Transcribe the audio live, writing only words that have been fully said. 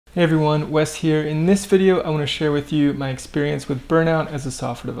Hey everyone, Wes here. In this video, I want to share with you my experience with burnout as a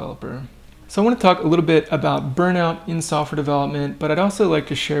software developer. So I want to talk a little bit about burnout in software development, but I'd also like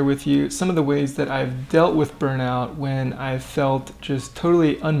to share with you some of the ways that I've dealt with burnout when I've felt just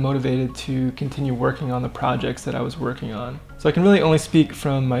totally unmotivated to continue working on the projects that I was working on. So I can really only speak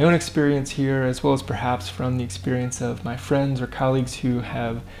from my own experience here, as well as perhaps from the experience of my friends or colleagues who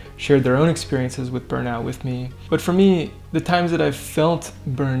have shared their own experiences with burnout with me. But for me, the times that I've felt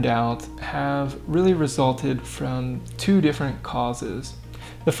burned out have really resulted from two different causes.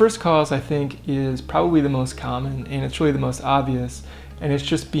 The first cause, I think, is probably the most common, and it's really the most obvious, and it's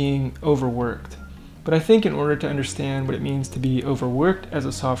just being overworked. But I think in order to understand what it means to be overworked as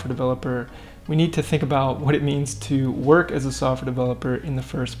a software developer, we need to think about what it means to work as a software developer in the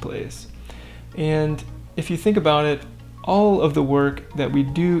first place. And if you think about it, all of the work that we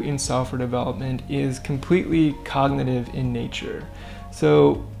do in software development is completely cognitive in nature.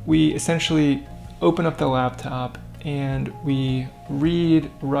 So we essentially open up the laptop and we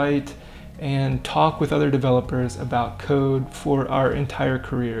read, write, and talk with other developers about code for our entire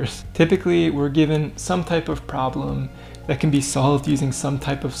careers. Typically, we're given some type of problem that can be solved using some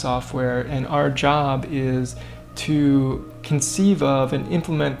type of software, and our job is to conceive of and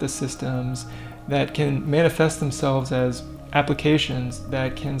implement the systems that can manifest themselves as applications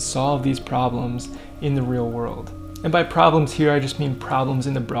that can solve these problems in the real world. And by problems here, I just mean problems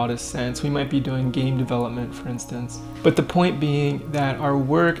in the broadest sense. We might be doing game development, for instance. But the point being that our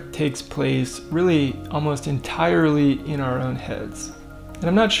work takes place really almost entirely in our own heads. And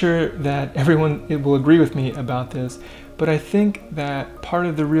I'm not sure that everyone will agree with me about this, but I think that part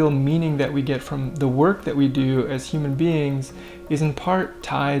of the real meaning that we get from the work that we do as human beings is in part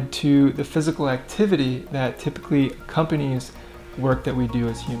tied to the physical activity that typically accompanies work that we do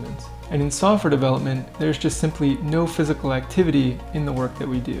as humans. And in software development, there's just simply no physical activity in the work that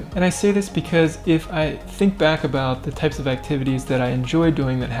we do. And I say this because if I think back about the types of activities that I enjoy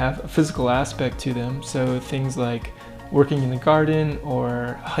doing that have a physical aspect to them, so things like working in the garden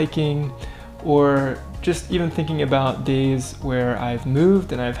or hiking, or just even thinking about days where I've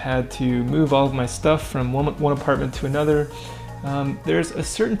moved and I've had to move all of my stuff from one apartment to another, there's a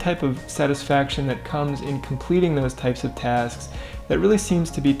certain type of satisfaction that comes in completing those types of tasks that really seems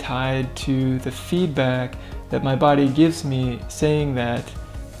to be tied to the feedback that my body gives me saying that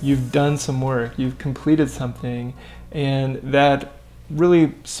you've done some work, you've completed something, and that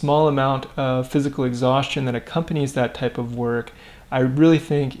really small amount of physical exhaustion that accompanies that type of work, I really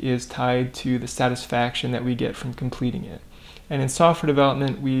think is tied to the satisfaction that we get from completing it. And in software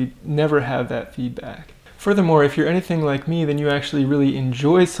development, we never have that feedback. Furthermore, if you're anything like me, then you actually really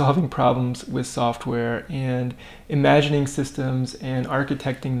enjoy solving problems with software and imagining systems and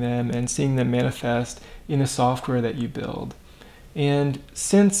architecting them and seeing them manifest in the software that you build. And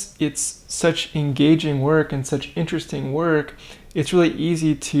since it's such engaging work and such interesting work, it's really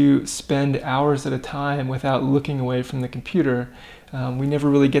easy to spend hours at a time without looking away from the computer. We never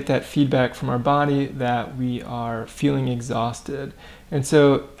really get that feedback from our body that we are feeling exhausted. And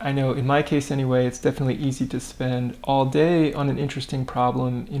so I know in my case anyway, it's definitely easy to spend all day on an interesting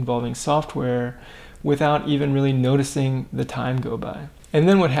problem involving software without even really noticing the time go by. And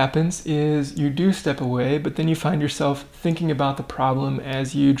then what happens is you do step away, but then you find yourself thinking about the problem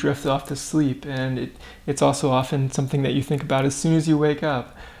as you drift off to sleep. And it's also often something that you think about as soon as you wake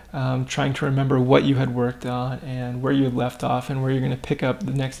up, trying to remember what you had worked on and where you had left off and where you're going to pick up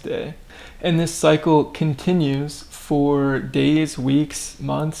the next day. And this cycle continues for days, weeks,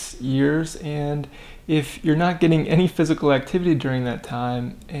 months, years, and if you're not getting any physical activity during that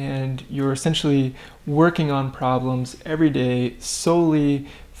time and you're essentially working on problems every day solely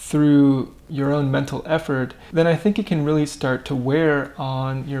through your own mental effort, then I think it can really start to wear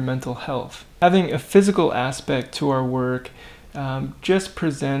on your mental health. Having a physical aspect to our work just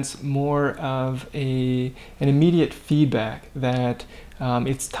presents more of an immediate feedback that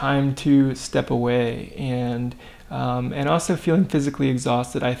it's time to step away, and also feeling physically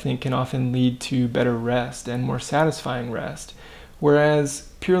exhausted, I think, can often lead to better rest and more satisfying rest, whereas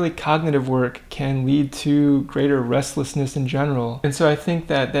purely cognitive work can lead to greater restlessness in general. And so I think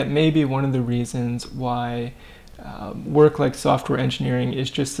that that may be one of the reasons why work like software engineering is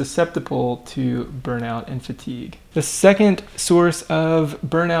just susceptible to burnout and fatigue. The second source of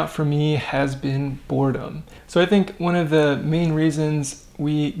burnout for me has been boredom. So I think one of the main reasons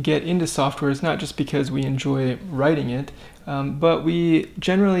we get into software is not just because we enjoy writing it, but we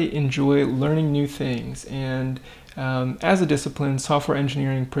generally enjoy learning new things. And as a discipline, software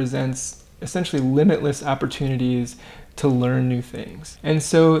engineering presents essentially limitless opportunities to learn new things. And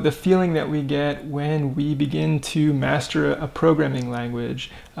so the feeling that we get when we begin to master a programming language,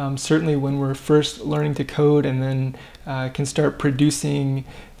 certainly when we're first learning to code and then can start producing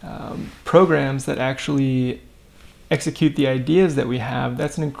programs that actually execute the ideas that we have,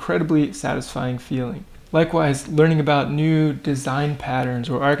 that's an incredibly satisfying feeling. Likewise, learning about new design patterns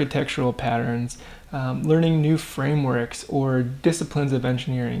or architectural patterns, learning new frameworks or disciplines of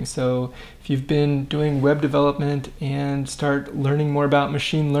engineering. So if you've been doing web development and start learning more about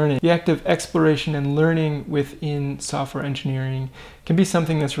machine learning, the act of exploration and learning within software engineering can be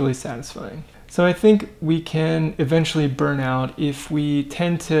something that's really satisfying. So I think we can eventually burn out if we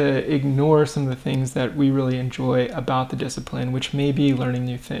tend to ignore some of the things that we really enjoy about the discipline, which may be learning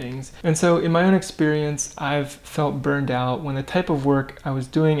new things. And so in my own experience, I've felt burned out when the type of work I was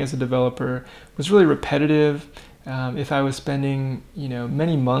doing as a developer was really repetitive. If I was spending,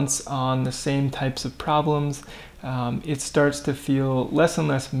 many months on the same types of problems, it starts to feel less and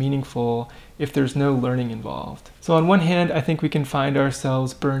less meaningful if there's no learning involved. So on one hand, I think we can find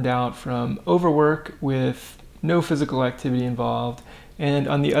ourselves burned out from overwork with no physical activity involved. And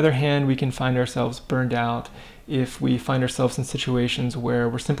on the other hand, we can find ourselves burned out if we find ourselves in situations where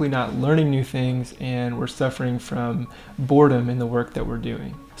we're simply not learning new things and we're suffering from boredom in the work that we're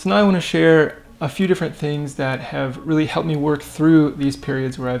doing. So now I want to share a few different things that have really helped me work through these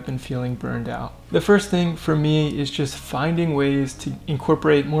periods where I've been feeling burned out. The first thing for me is just finding ways to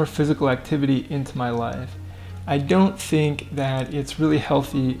incorporate more physical activity into my life. I don't think that it's really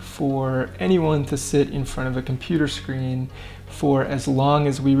healthy for anyone to sit in front of a computer screen for as long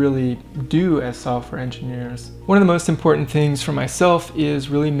as we really do as software engineers. One of the most important things for myself is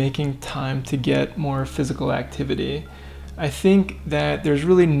really making time to get more physical activity. I think that there's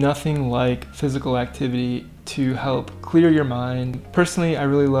really nothing like physical activity to help clear your mind. Personally, I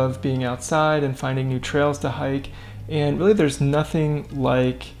really love being outside and finding new trails to hike, and really there's nothing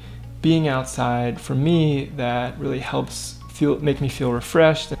like being outside for me that really helps make me feel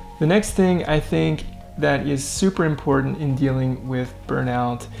refreshed. The next thing I think that is super important in dealing with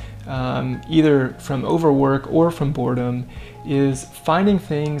burnout, either from overwork or from boredom, is finding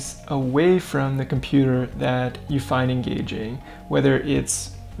things away from the computer that you find engaging, whether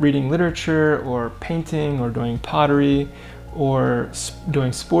it's reading literature or painting or doing pottery or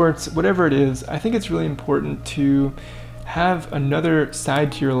doing sports, whatever it is. I think it's really important to have another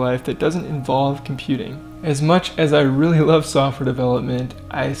side to your life that doesn't involve computing. As much as I really love software development,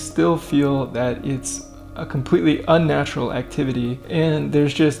 I still feel that it's a completely unnatural activity, and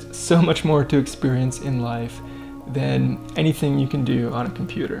there's just so much more to experience in life than anything you can do on a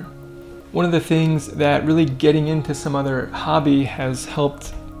computer. One of the things that really getting into some other hobby has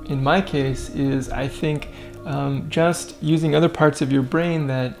helped in my case is, I think, just using other parts of your brain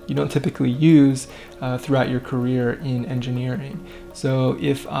that you don't typically use throughout your career in engineering. So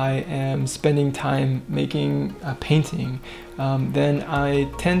if I am spending time making a painting, then I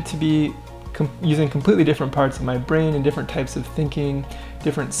tend to be using completely different parts of my brain and different types of thinking,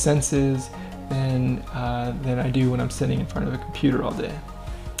 different senses than I do when I'm sitting in front of a computer all day.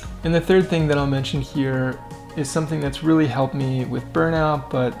 And the third thing that I'll mention here is something that's really helped me with burnout,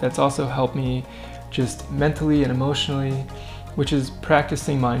 but that's also helped me just mentally and emotionally, which is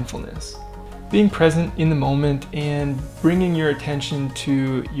practicing mindfulness. Being present in the moment and bringing your attention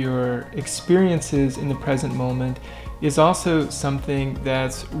to your experiences in the present moment is also something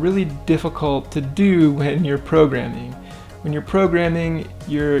that's really difficult to do when you're programming. When you're programming,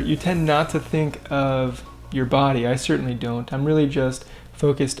 you tend not to think of your body. I certainly don't. I'm really just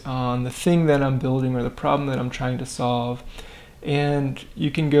focused on the thing that I'm building or the problem that I'm trying to solve. And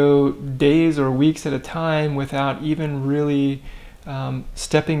you can go days or weeks at a time without even really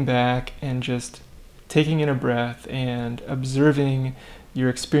stepping back and just taking in a breath and observing your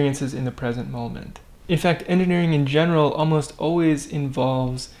experiences in the present moment. In fact, engineering in general almost always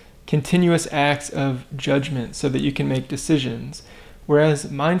involves continuous acts of judgment so that you can make decisions,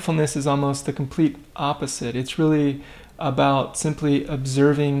 whereas mindfulness is almost the complete opposite. It's really about simply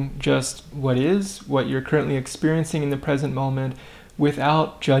observing just what you're currently experiencing in the present moment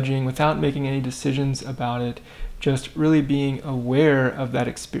without judging, without making any decisions about it, just really being aware of that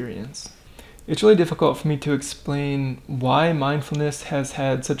experience. It's really difficult for me to explain why mindfulness has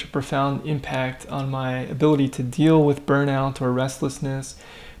had such a profound impact on my ability to deal with burnout or restlessness,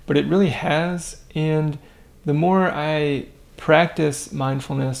 but it really has. And the more I practice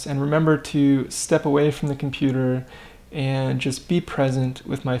mindfulness and remember to step away from the computer and just be present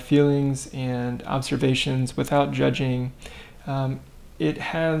with my feelings and observations without judging, it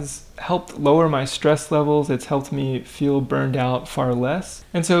has helped lower my stress levels. It's helped me feel burned out far less.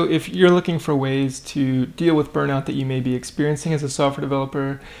 And so if you're looking for ways to deal with burnout that you may be experiencing as a software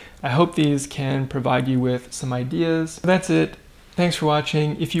developer, I hope these can provide you with some ideas. That's it. Thanks for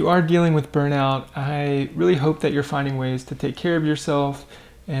watching. If you are dealing with burnout, I really hope that you're finding ways to take care of yourself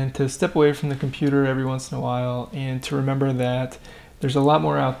and to step away from the computer every once in a while, and to remember that there's a lot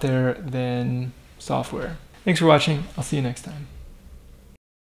more out there than software. Thanks for watching. I'll see you next time.